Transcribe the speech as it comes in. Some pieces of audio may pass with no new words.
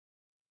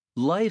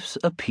Life's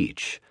a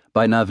Peach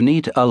by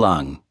Navneet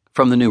Alang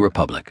from the New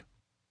Republic.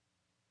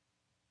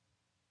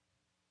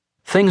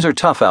 Things are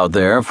tough out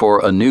there for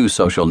a new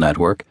social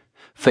network.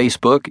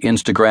 Facebook,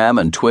 Instagram,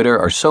 and Twitter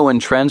are so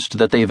entrenched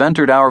that they've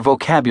entered our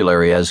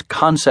vocabulary as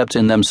concepts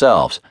in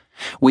themselves.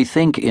 We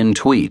think in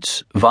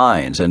tweets,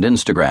 Vines, and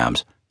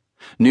Instagrams.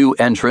 New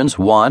entrants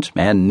want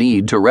and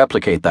need to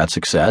replicate that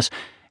success,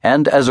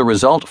 and as a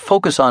result,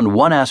 focus on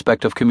one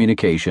aspect of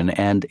communication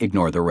and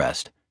ignore the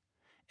rest.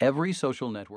 Every social network